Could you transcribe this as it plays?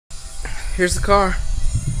here's the car.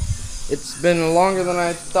 It's been longer than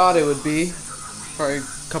I thought it would be, probably a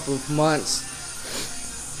couple of months,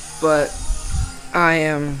 but I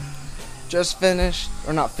am just finished,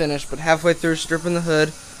 or not finished, but halfway through stripping the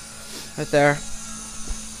hood right there.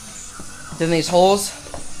 Then these holes,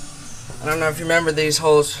 I don't know if you remember these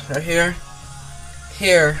holes right here,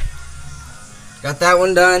 got that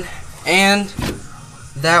one done, and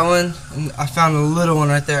that one, and I found a little one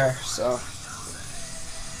right there. So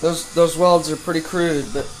those welds are pretty crude,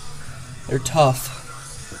 but they're tough.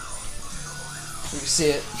 You can see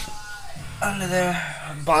it under there,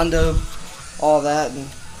 Bondo, all that, and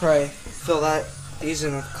probably fill these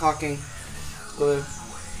in with caulking glue.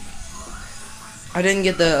 I didn't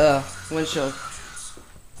get the windshield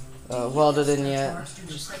welded in yet.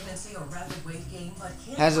 Just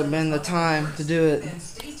hasn't been the time to do it.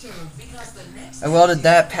 I welded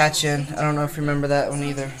that patch in. I don't know if you remember that one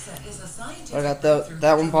either. I got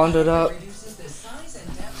that one bonded up,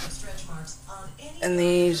 and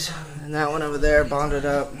these, and that one over there bonded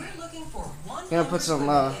up. I'm gonna put some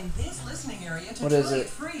what is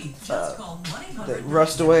it? The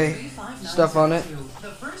rust away stuff on it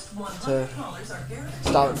to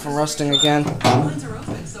stop it from rusting again.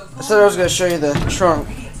 I said I was gonna show you the trunk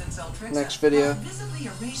next video.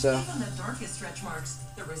 So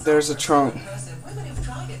there's a trunk.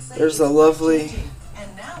 There's the lovely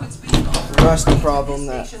rust problem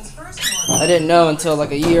that I didn't know until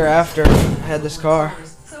like a year after I had this car.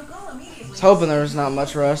 I was hoping there was not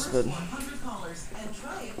much rust, but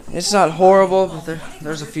it's not horrible, but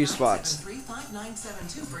there's a few spots.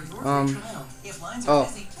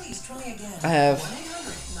 I have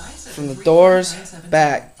from the doors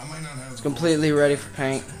back, it's completely ready for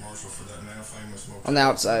paint on the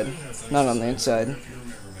outside, not on the inside.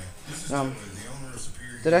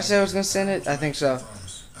 Did I say I was going to sand it? I think so. I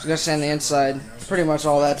was going to sand the inside. Pretty much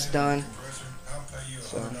all that's done.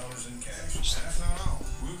 So,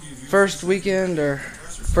 first weekend, or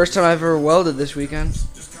first time I've ever welded this weekend.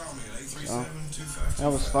 So,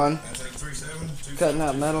 that was fun. Cutting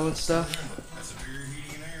out metal and stuff.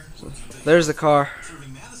 So, there's the car.